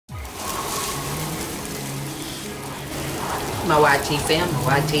my YT fam,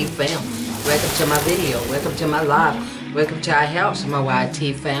 my YT fam. Welcome to my video, welcome to my live, welcome to our house, my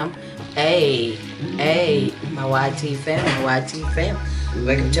YT fam. Hey, hey, my YT fam, my YT fam.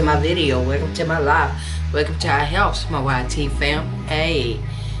 Welcome to my video, welcome to my live, welcome to our house, my YT fam. Hey,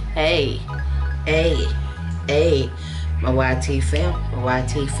 hey, hey, hey, my YT fam, my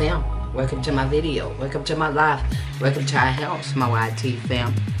YT fam. Welcome to my video, welcome to my live, welcome to our house, my YT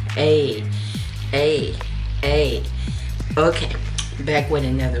fam. Hey, hey, hey. Okay, back with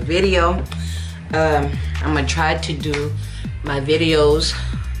another video. I'm gonna try to do my videos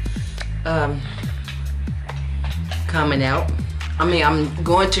coming out. I mean, I'm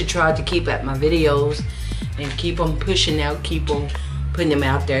going to try to keep at my videos and keep them pushing out, keep on putting them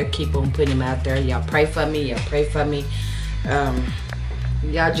out there, keep on putting them out there. Y'all pray for me, y'all pray for me.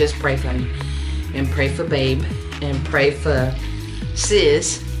 Y'all just pray for me and pray for Babe and pray for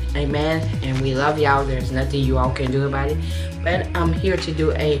Sis. Amen. And we love y'all. There's nothing you all can do about it. But I'm here to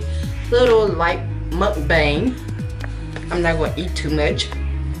do a little light mukbang. I'm not going to eat too much,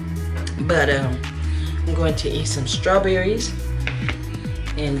 but I'm going to eat some strawberries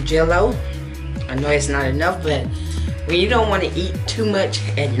and Jello. I know it's not enough, but when you don't want to eat too much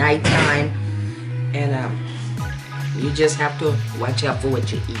at nighttime, and you just have to watch out for what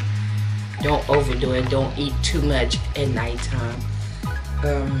you eat. Don't overdo it. Don't eat too much at nighttime.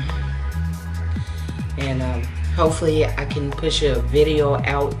 Hopefully I can push a video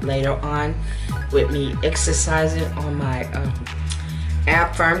out later on with me exercising on my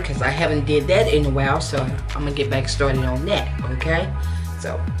ab firm, because I haven't did that in a while, so I'm gonna get back started on that. Okay,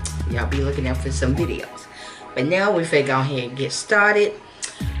 so y'all be looking out for some videos. But now we finna go ahead and get started.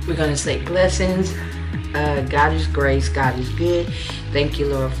 We're gonna say blessings. God is grace, God is good. Thank you,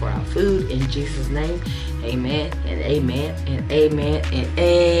 Lord, for our food in Jesus' name. Amen and amen and amen and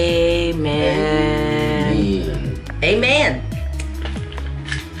amen. Amen.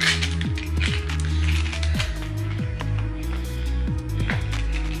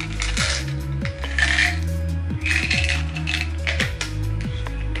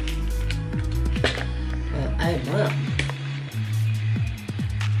 Amen.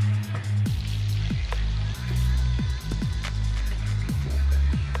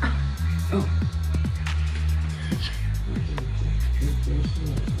 Oh.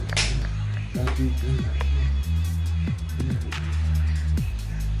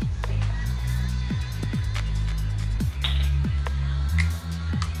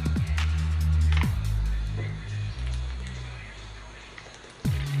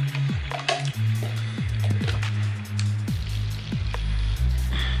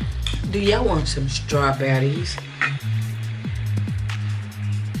 Do y'all want some strawberries?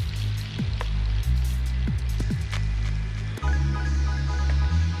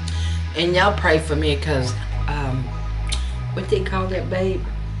 And y'all pray for me, because what they call that, Babe?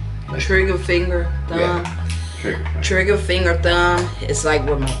 Trigger finger thumb. Yeah. Trigger finger thumb. It's like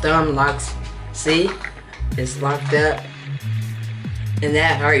where my thumb locks. See? It's locked up. And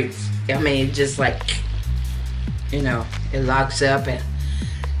that hurts. I mean, it's just like, you know, it locks up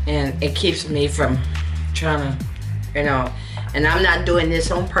and it keeps me from trying to, you know, and I'm not doing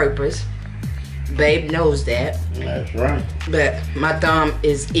this on purpose. Babe knows that. That's right. But my thumb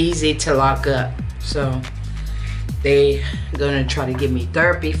is easy to lock up. So they gonna try to give me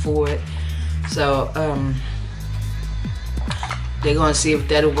therapy for it. So they're gonna see if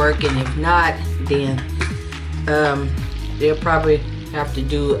that'll work, and if not, then they'll probably have to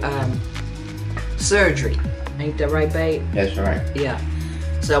do surgery. Ain't that right, Babe? That's right. Yeah.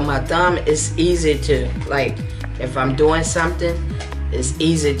 So my thumb is easy to, like, if I'm doing something, it's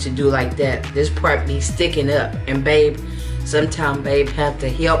easy to do like that. This part be sticking up, and Babe, sometimes Babe have to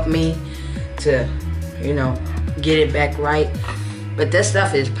help me to, you know, get it back right. But that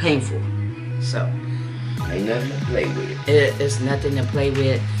stuff is painful, so Ain't nothing to play with. it's nothing to play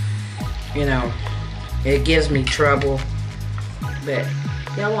with. You know, it gives me trouble. But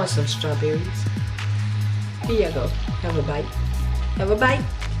y'all want some strawberries? Here y'all go. Have a bite. Have a bite.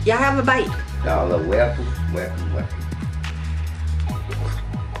 Y'all have a bite. Y'all are welcome, welcome, welcome.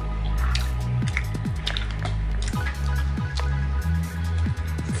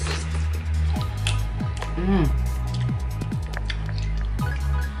 Mmm.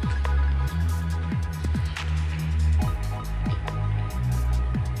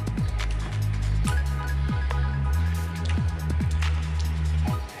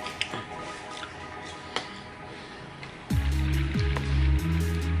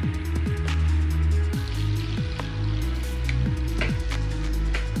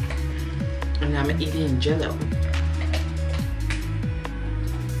 And I'm eating Jello.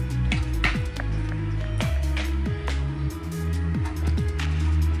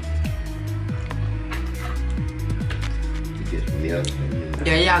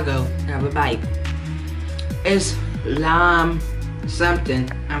 y'all go. Have a bite. It's lime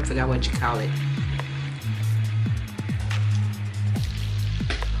something. I forgot what you call it.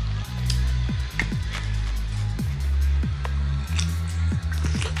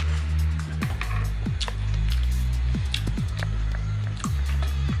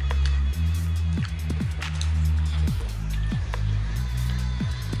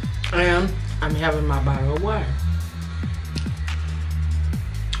 And I'm having my bottle of water.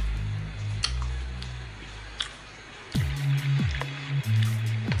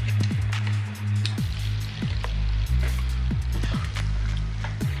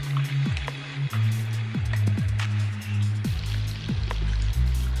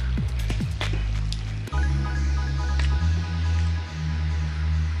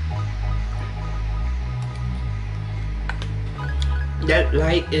 That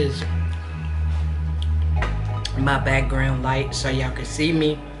light is my background light so y'all can see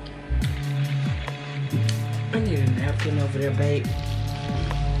me. I need a napkin over there, babe.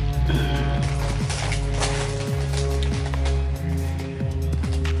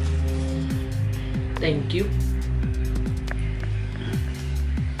 Thank you.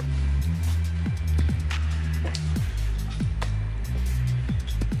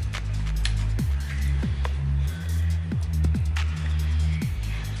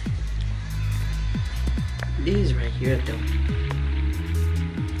 These right here though.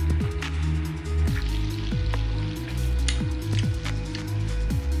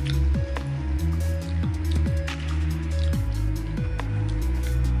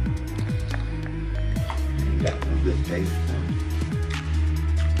 Got some good taste.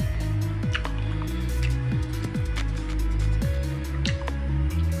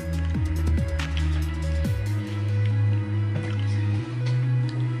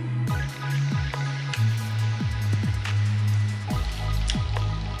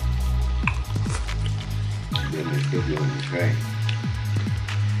 Still doing the tray.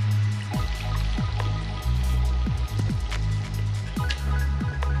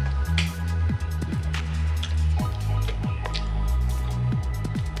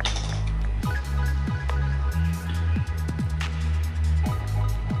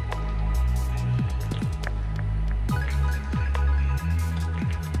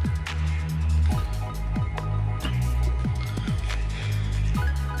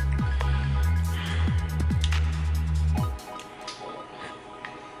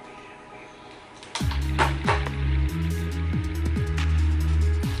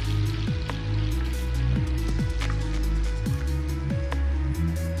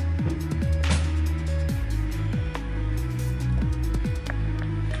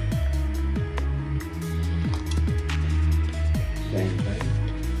 Same thing.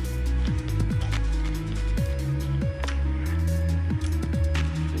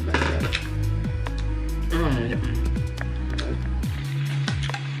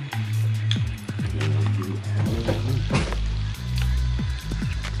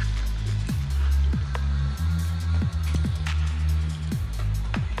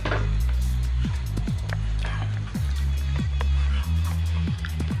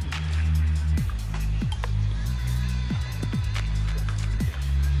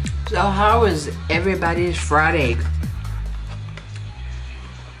 So how was everybody's Friday?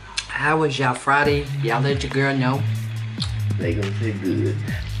 How was y'all Friday? Y'all let your girl know. They gonna say good.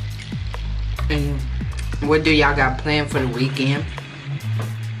 And what do y'all got planned for the weekend?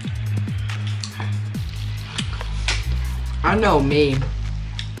 I know me.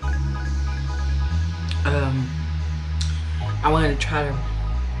 I want to try to,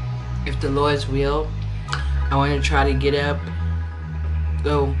 if the Lord's will, I want to try to get up,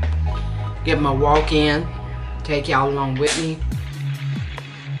 go get my walk in, take y'all along with me.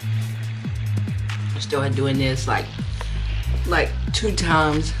 Start doing this like 2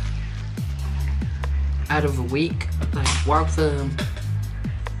 times out of a week. Like walk for,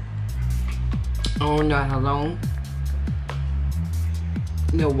 I don't know how long.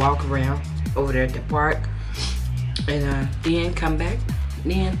 Walk around over there at the park, and then come back,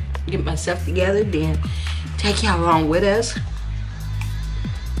 then get myself together, then take y'all along with us.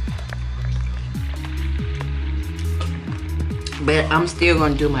 But I'm still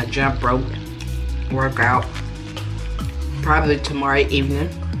gonna do my jump rope workout probably tomorrow evening,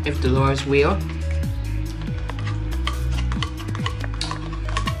 if the Lord's will.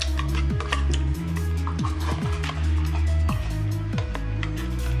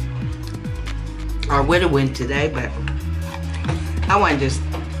 I would have went today, but I want to just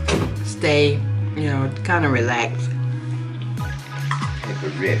stay, kind of relax. Take a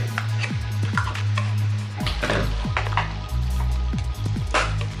rest.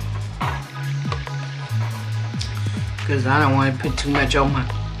 because I don't want to put too much on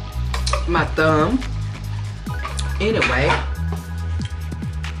my thumb. Anyway,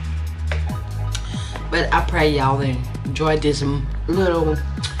 but I pray y'all enjoyed this little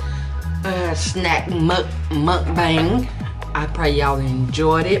snack mukbang. I pray y'all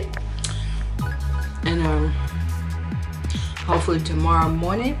enjoyed it, and hopefully tomorrow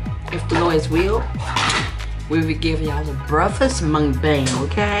morning, if the Lord's will, we will give y'all the breakfast mukbang,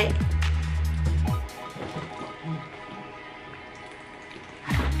 okay?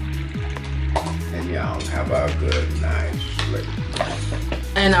 And y'all have a good night sleep.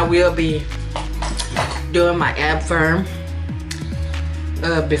 And I will be doing my ab firm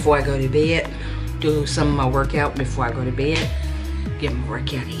before I go to bed. Do some of my workout before I go to bed. Get my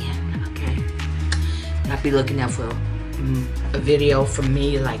workout in, okay? And I'll be looking out for a video from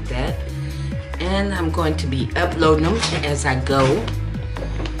me like that. And I'm going to be uploading them as I go.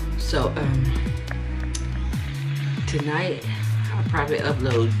 So tonight I'll probably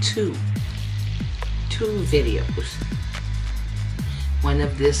upload two videos. One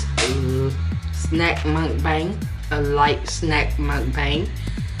of this snack mukbang, a light snack mukbang,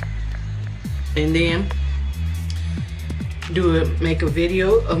 and then make a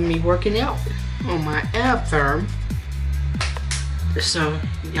video of me working out on my ab firm. So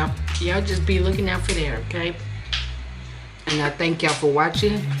y'all just be looking out for that, okay? And I thank y'all for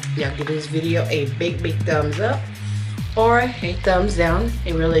watching. Y'all give this video a big thumbs up or a thumbs down.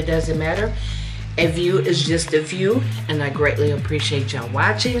 It really doesn't matter. A view is just a view, and I greatly appreciate y'all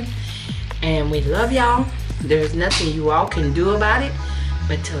watching. And we love y'all. There's nothing you all can do about it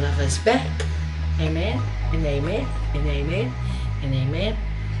but to love us back. Amen and amen and amen and amen.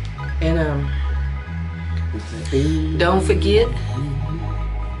 And don't forget,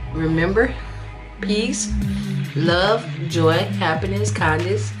 remember, peace, love, joy, happiness,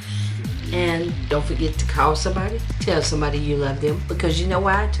 kindness, and don't forget to call somebody, tell somebody you love them, because you know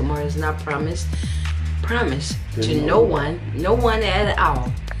why? Tomorrow is not promised. Promise to no one at all.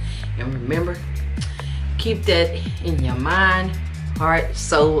 And remember, keep that in your mind, heart,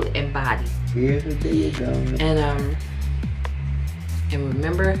 soul, and body. Here's the day you go. And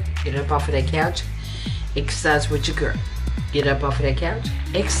remember, get up off of that couch, exercise with your girl. Get up off of that couch,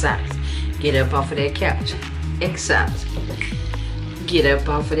 exercise. Get up off of that couch, exercise. Get up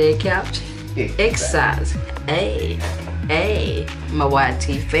off of that couch, exercise. Hey, hey, my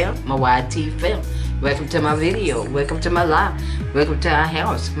YT fam, my YT fam. Welcome to my video, welcome to my live, welcome to our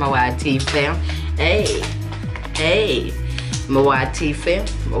house, my YT fam. Hey, hey, my YT fam,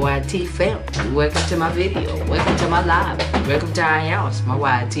 my YT fam. Welcome to my video, welcome to my live, welcome to our house, my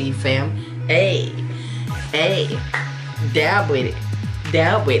YT fam. Hey, hey, dab with it,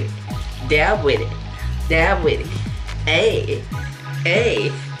 dab with it, dab with it, dab with it. Hey,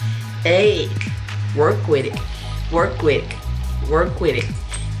 hey, hey, work with it, work with it, work with it.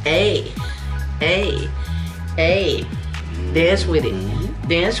 Hey, hey, hey, dance with it,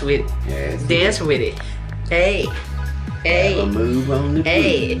 dance with it, dance with it. Hey, hey, move on the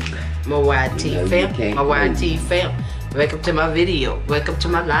hey, my YT fam, my YT fam. Welcome to my video, welcome to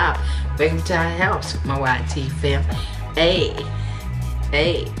my live, welcome to our house, my YT fam. Hey,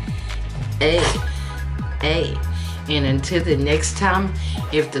 hey, hey, hey. And until the next time,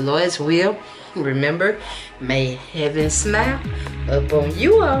 if the Lord's will, remember, may heaven smile upon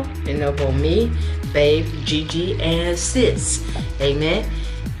you all and upon me, babe, Gigi, and sis. Amen.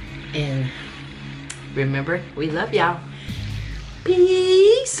 And remember, we love y'all.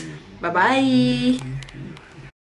 Peace. Bye-bye.